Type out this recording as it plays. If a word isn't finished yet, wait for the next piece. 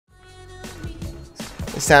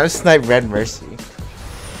Sam snipe Red Mercy.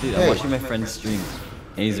 Dude, I'm watching my friend stream,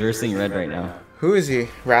 and he's versing Red right now. Who is he?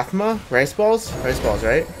 Rathma? Rice Balls? Rice Balls,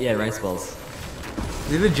 right? Yeah, Rice Balls.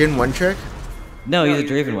 Is he the Jin one trick? No, he's a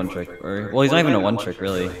Draven one trick. Or, well, he's not even a one trick,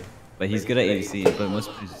 really. But he's good at ADC, but most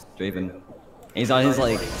of he's Draven. And he's on his,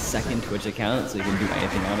 like, second Twitch account, so he can do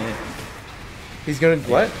anything on it. He's gonna,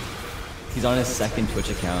 what? He's on his second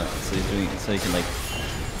Twitch account, so he's doing, so he can, like,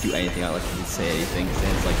 do anything on it. Like, he can say anything, because he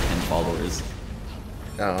has, like, 10 followers.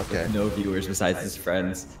 Oh, okay. With no viewers besides his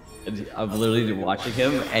friends. And I'm literally watching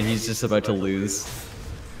him, and he's just about to lose.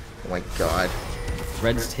 Oh my god.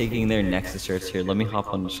 Red's taking their Nexus shirts here. Let me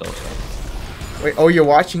hop on the shelf. Wait, oh, you're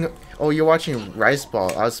watching Rice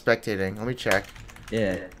Ball. I was spectating. Let me check.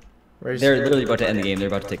 Yeah. Where's They're literally about to end the game. They're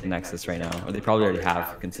about to take the Nexus right now. Or they probably already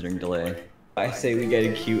have, considering delay. I say we get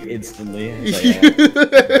a Q instantly. Like,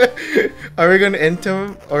 yeah. Are we gonna end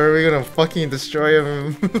him, or are we gonna fucking destroy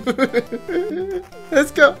him?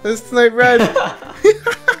 Let's go. Let's snipe Red.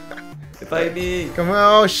 Fight me. Come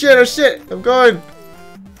on. Oh shit, oh shit. I'm going.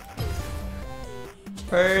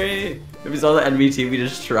 Hurry. If he's on the enemy team, we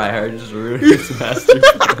just try hard, just ruin his master.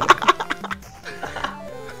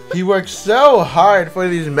 He worked so hard for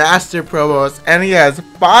these master promos, and he has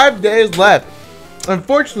 5 days left.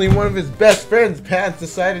 Unfortunately, one of his best friends, Pants,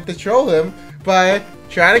 decided to troll him by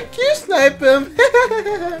trying to Q-snipe him.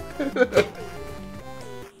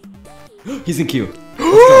 He's in Q.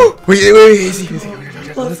 Wait, easy.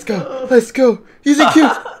 Let's go. He's in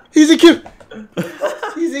Q. He's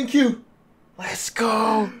in Q. Let's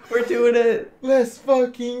go. We're doing it. Let's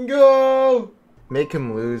fucking go. Make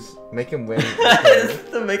him lose. Make him win.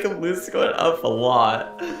 To make him lose is going up a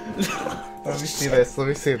lot. Let me see this.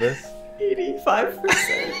 85%.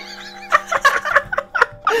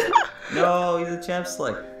 No, he's a champ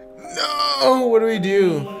select. No, what do we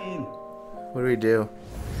do?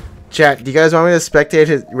 Chat, do you guys want me to spectate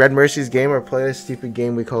his Red Mercy's game or play this stupid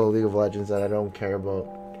game we call League of Legends that I don't care about?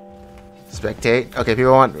 Spectate? Okay,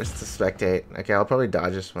 people want us to spectate. Okay, I'll probably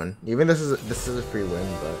dodge this one. Even this is a free win,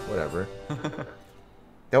 but whatever.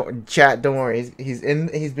 Don't worry. He's been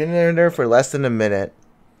in there for less than a minute.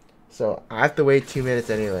 So I have to wait 2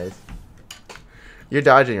 minutes anyways. You're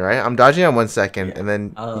dodging, right? I'm dodging on 1 second, yeah. And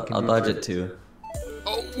then I'll dodge it too.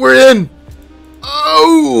 Oh, we're in!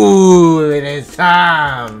 Oh, it is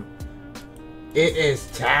time! It is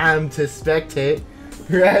time to spectate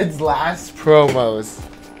Red's last promos.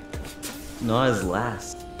 Not his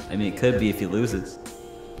last. I mean, it could be if he loses.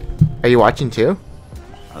 Are you watching too?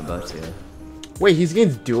 I'm about to. Wait, he's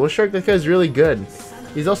against Dual Shark? That guy's really good.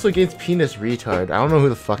 He's also against Penis Retard. I don't know who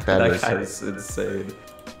the fuck that is. That guy's insane.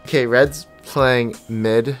 Okay, Red's playing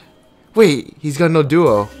mid. Wait, he's got no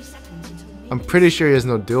duo. I'm pretty sure he has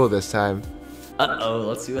no duo this time. Uh-oh,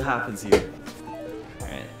 let's see what happens here.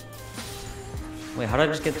 Alright. Wait, how did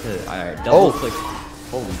I just get to... Alright, double click.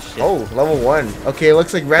 Holy shit. Oh, level 1. Okay,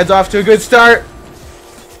 looks like Red's off to a good start.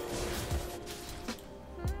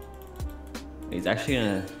 He's actually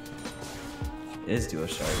gonna... It is Duo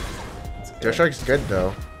Shark. Dual Shark's good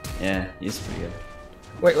though. Yeah, he's pretty good.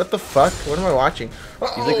 Wait, what the fuck? What am I watching?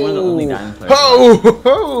 He's like one of the only diamond players.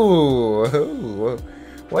 Oh!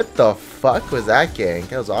 What the fuck was that gang?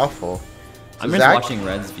 That was awful. So I'm just watching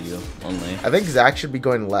Red's view only. I think Zach should be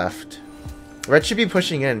going left. Red should be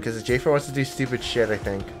pushing in because J4 wants to do stupid shit, I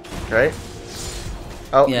think. Right?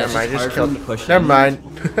 Oh, yeah, never mind. Just killed. Never mind.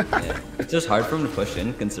 Yeah. It's just hard for him to push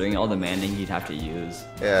in considering all the mana he'd have to use.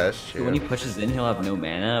 Yeah, that's true. So when he pushes in, he'll have no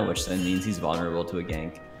mana, which then means he's vulnerable to a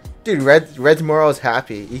gank. Dude, Red's moral is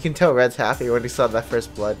happy. You can tell Red's happy when he saw that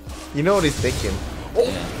first blood. You know what he's thinking.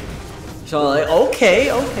 Yeah. So like,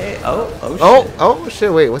 okay. Oh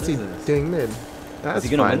shit, wait, what's he doing mid? That's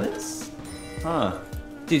is he gonna fine. win this? Huh.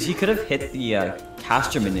 Dude, he could have hit the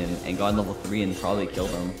caster minion and gone level 3 and probably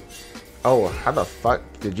killed him. Oh, how the fuck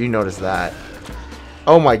did you notice that?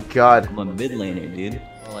 Oh my god. I'm a mid laner, dude.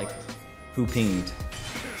 Or like, who pinged?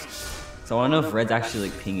 So I wanna know if Red's actually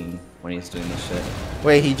like pinging when he's doing this shit.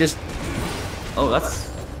 Wait, he just... Oh, that's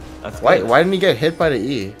Why good. didn't he get hit by the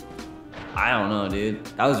E? I don't know, dude.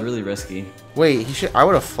 That was really risky. Wait, I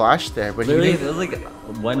would have flashed there, but Literally, he it was like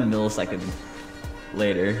 1 millisecond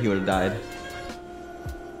later, he would have died.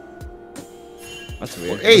 That's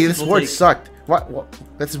weird. Hey, this ward sucked. What?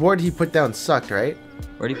 This ward he put down sucked, right?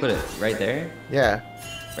 Where'd he put it? Right there? Yeah.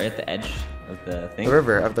 Right at the edge of the thing? The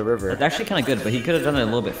river. That's actually kind of good, but he could have done it a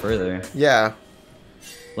little bit further. Yeah.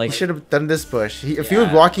 Like, he should have done this bush. If he was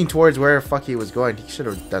walking towards where the fuck he was going, he should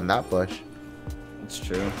have done that bush. That's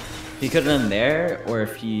true. He could have done there, or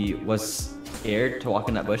if he was scared to walk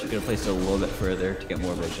in that bush, he could have placed it a little bit further to get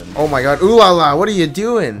more vision. Oh my god. Ooh la la, what are you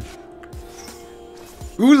doing?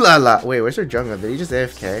 Ooh la la. Wait, where's her jungler? Did he just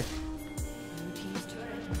AFK?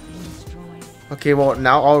 Okay, well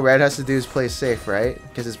now all red has to do is play safe, right?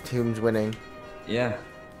 Because his team's winning. Yeah.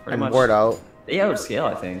 Pretty And much. ward out. They outscale,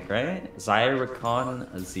 I think, right? Zyre, Rakan,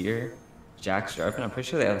 Azir, Jax, Jarvan. I'm pretty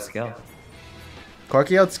sure they outscale.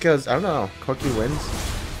 Corki outscales. I don't know. Corki wins.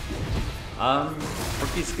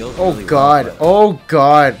 Corki's skills. Oh really god. well, but Oh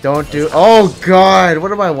god. Don't do. Oh god.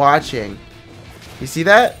 What am I watching? You see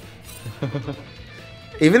that?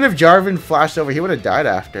 Even if Jarvan flashed over, he would have died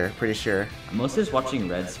after. Pretty sure. I'm mostly just watching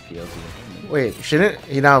Red's POV. Wait, shouldn't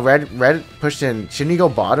you know? Red pushed in. Shouldn't he go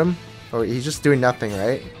bottom? Or he's just doing nothing,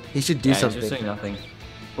 right? He should do something. He's just doing nothing.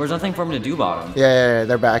 There's nothing for him to do bottom. Yeah,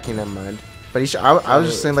 they're backing him, man. But he should. I was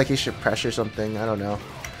just saying like he should pressure something. I don't know.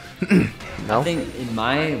 No. I think in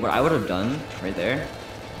what I would have done right there,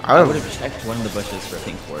 I I would would have checked one of the bushes for a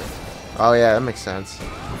pink ward. Oh yeah, that makes sense.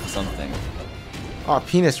 Something. Oh,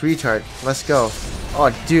 penis retard. Let's go. Oh,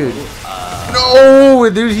 dude. No,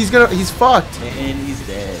 dude, he's fucked. And he's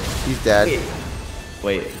dead. He's dead.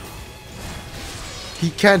 Wait. He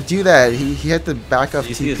can't do that. He had to back up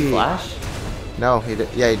Did you TP. see his flash? No, he did.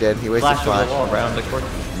 Yeah, he did. He wasted Flash flash. over the wall around the court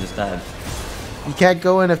and just died. You can't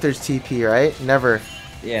go in if there's TP, right? Never.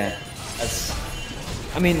 Yeah. That's.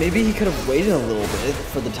 I mean, maybe he could have waited a little bit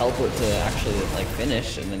for the teleport to actually like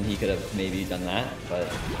finish, and then he could have maybe done that. But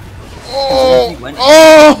Oh! he went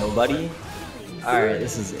Oh! nobody. All right,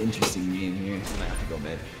 this is an interesting game here. He might have to go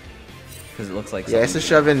mid because it looks like. Yeah, he has to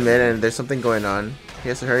shove in mid, and there's something going on. He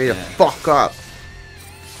has to hurry the fuck up.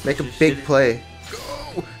 Make a big play.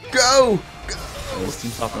 Go! Go! Oh, this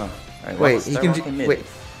team's popping up. All right, Wait, he can do. mid. Wait.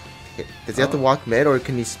 Does he have to walk mid, or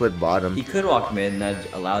can he split bottom? He could walk mid and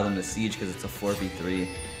that'd allow them to siege because it's a 4v3.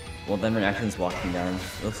 Well, then Renekton's walking down.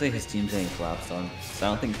 It looks like his team's getting collapsed on, so I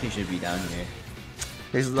don't think he should be down here.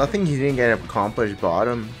 There's nothing he didn't get accomplished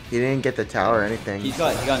bottom. He didn't get the tower or anything. He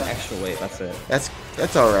got an extra weight. That's it.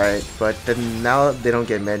 That's all right, but then now they don't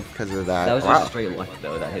get mid because of that. That was just straight luck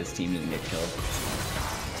though that his team didn't get killed.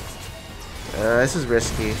 This is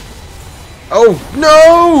risky. Oh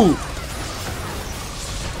no!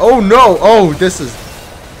 Oh no! Oh, this is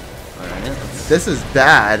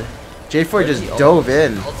bad. J4 just dove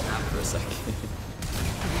in. For a second.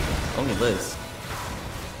 Only Liz.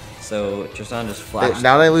 So Tristan just flashed.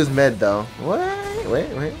 Now they lose mid though. What?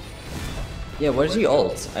 Wait. Yeah, what did he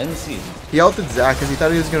ult? I didn't see. He ulted Zac because he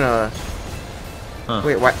thought he was gonna. Huh.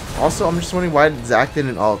 Wait, why? Also, I'm just wondering why Zac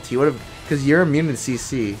didn't ult. He would have, because you're immune to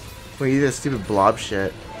CC. Wait, you did stupid blob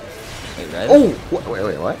shit. Wait, Red? Oh!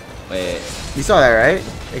 Wait, what? Wait. You saw that, right?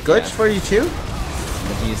 It glitched for you too?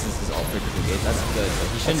 But he uses his ult for disengage. That's good. But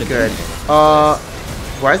he shouldn't have Good. been here.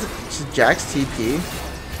 Why is it should Jax TP?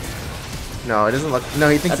 No, it doesn't look. No,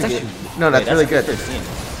 he thinks That's it. actually, No, that's really good. 13.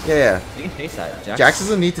 Yeah. You can face that. Jax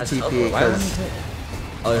doesn't need to has TP teleport. Why wouldn't because. he take-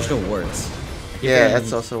 Oh, there's no wards. Yeah,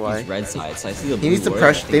 that's also why. He's red side, so I see the He needs to blue ward,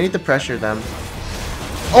 pressure. I They think need to pressure them.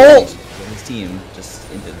 Oh! his team just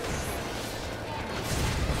ended.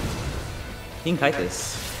 He can kite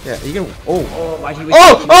this. Yeah, you can. Oh! Oh, why'd he wait?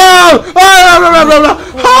 Oh! Oh!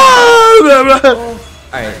 Oh!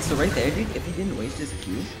 Alright, so right there, dude, if he didn't waste his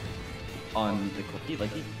Q on the Corki, like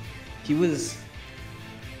he was,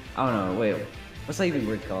 I don't know, wait, what's that even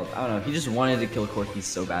word called? I don't know, he just wanted to kill Corki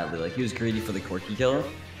so badly, like he was greedy for the Corki kill.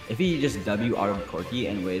 If he just W out of Corki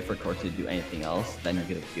and waited for Corki to do anything else, then he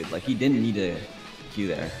could have queued. Like he didn't need a Q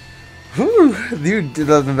there. Whew, dude,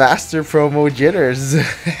 the master promo jitters.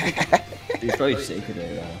 He's probably shaking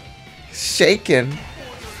right now. Shaking.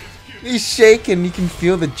 He's shaking. You can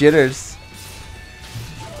feel the jitters.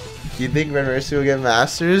 Do you think Red Mercy will get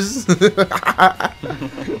masters? I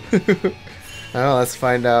don't know. Let's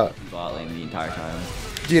find out. Bot lane the entire time.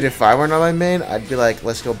 Dude, if I weren't on my main, I'd be like,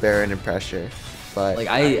 let's go Baron and pressure. But Like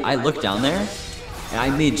I looked down there, and I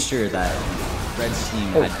made sure that Red's team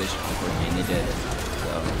had vision for Corki, and they did.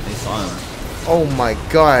 So they saw him. oh my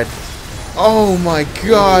god. Oh my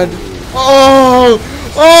god. Oh!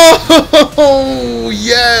 Oh!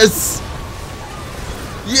 Yes!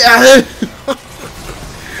 Yeah!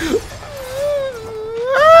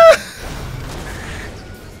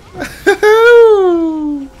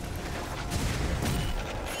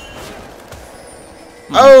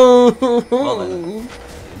 Oh! Well then.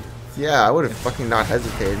 Yeah, I would have fucking not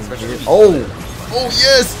hesitated. Oh! Oh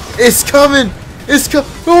yes! It's coming! It's coming!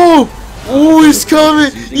 Oh! Oh, it's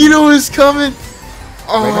coming! You know it's coming!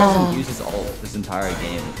 Red hasn't Oh! used his ult this entire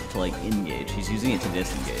game to like engage. He's using it to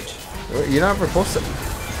disengage. You're not supposed to.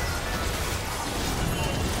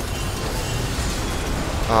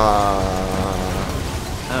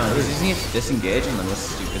 I don't know. He's using it to disengage, and then this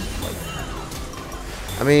stupid like.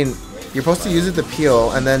 I mean, You're supposed to use it to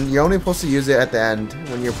peel, and then you're only supposed to use it at the end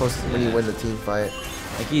when when you win the team fight.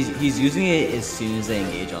 Like he's using it as soon as they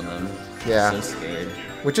engage on them. Yeah. So scared.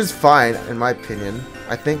 Which is fine, in my opinion.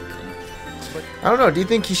 I don't know, do you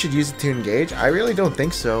think he should use it to engage? I really don't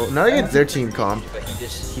think so. Not against their team comp. But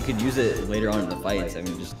he could use it later on in the fights. I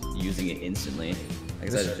mean, just using it instantly. Like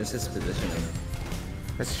I said, just his positioning.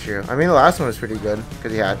 That's true. I mean, the last one was pretty good,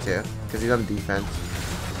 because he had to. Because he's on defense.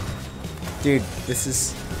 Dude,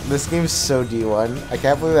 this game's so D1. I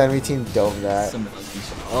can't believe the enemy team dove that.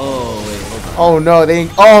 Oh, wait, hold on. Oh no,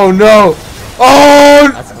 oh no! Oh!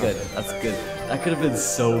 That's good, that's good. That could have been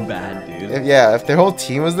so bad, dude. If their whole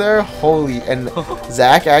team was there, holy, and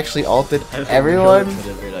Zach actually ulted everyone.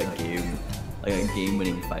 Like a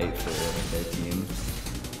game-winning fight for their team.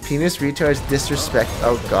 Penis retards disrespect.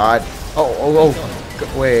 Oh god. Oh.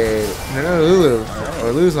 Wait. No, Lulu.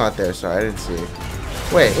 Or Lulu's not there. Sorry, I didn't see.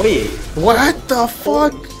 Wait. What the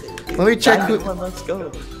fuck? Let me check who. Let's go.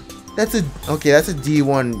 That's a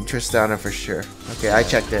D1 Tristana for sure. Okay, I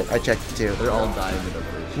checked it. I checked it too. They're all dying with a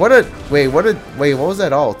Wait, what was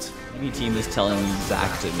that alt? Any team is telling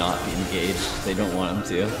Zach to not be engaged. They don't want him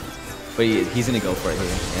to. But he's gonna go for it here.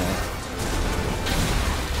 Yeah.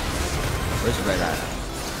 Where's Red at?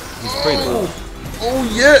 He's pretty low. Oh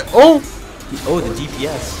yeah. Oh, the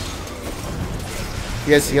DPS.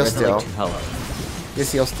 Yes, he'll still.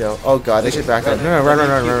 Yes, he'll still. Oh god, they should back up. No, run.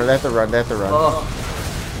 They have to run. Oh.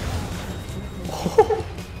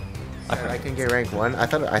 I can get rank 1. I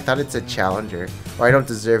thought it's a challenger, or I don't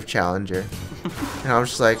deserve challenger. And I was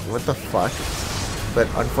just like, what the fuck? But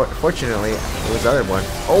unfortunately, it was the other one.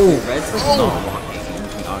 Oh, Red's like not walking in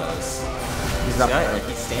between autos. He's not. Like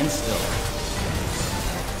he stands still.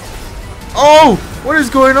 Oh, what is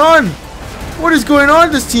going on? What is going on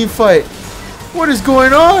in this team fight? What is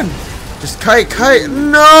going on? Just kite.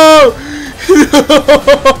 No.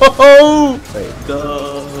 No. Wait.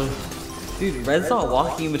 Duh. Dude, Red's not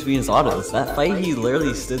walking in between his autos. That fight, he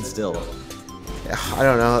literally stood still. I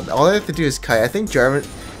don't know. All they have to do is kite. I think Jarvan,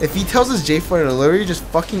 if he tells his J4 to literally just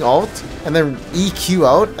fucking ult and then EQ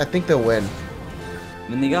out, I think they'll win. I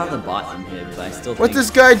mean, they got the bot in here, but I still think... What's this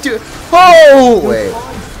guy do? Oh! Wait.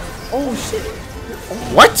 Oh, shit.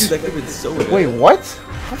 What? Dude, that could have been so good. Wait, what?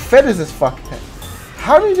 How fed is this fuckhead?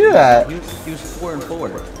 How did he do that? He was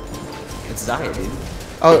 4-4. It's Zaya, dude.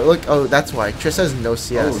 Oh, look. Oh, that's why. Triss has no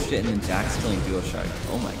CS. Oh, shit. And then Jack's killing Duo Shark.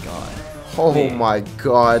 Oh, my God. Oh, Wait. my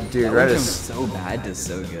God, dude. That Red went is from so bad to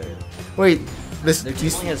so good. Wait, this Their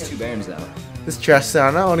team only has 2 Barons now. This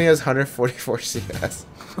Tristana only has 144 CS.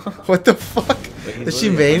 What the fuck? Wait, Does she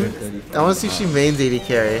main? I want to see if she mains 80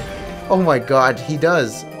 carry. Oh my god, he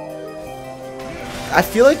does. I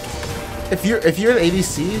feel like if you're an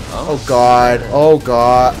ADC, oh god, oh,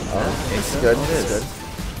 that's good. That's good.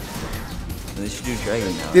 They should do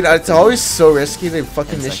Dragon now. Dude, it's always so risky to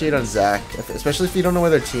fucking initiate on Zach, especially if you don't know where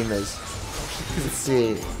their team is. Let's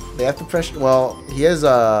see. They have to pressure. Well, he has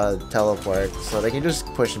a teleport, so they can just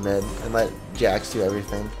push mid and let Jax do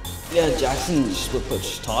everything. Yeah, Jackson split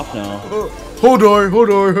push top now. Hold on.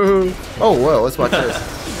 Oh, whoa, let's watch this.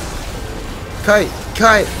 Kite.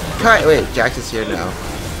 Wait, Jax is here now.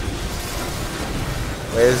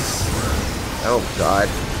 Oh god.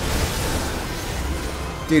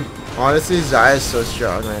 Dude, honestly, Zaya is so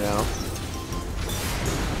strong right now.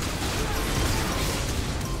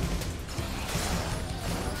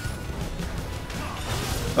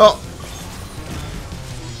 Oh!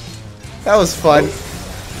 That was fun.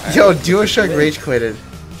 Yo, Duo Shark rage quitted.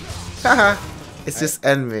 Haha. It's just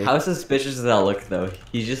envy. How suspicious does that look, though?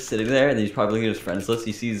 He's just sitting there, and he's probably looking at his friends list.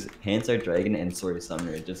 He sees Hansard Dragon and Sword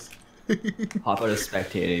Summoner just hop out of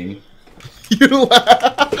spectating.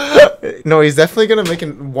 No, he's definitely gonna make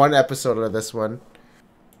one episode of this one.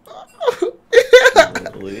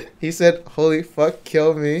 He said, "Holy fuck,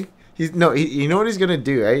 kill me." You know what he's gonna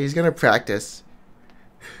do, right? He's gonna practice.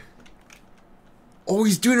 Oh,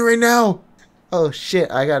 he's doing it right now. Oh shit,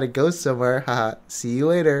 I gotta go somewhere. Haha. See you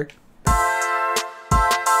later.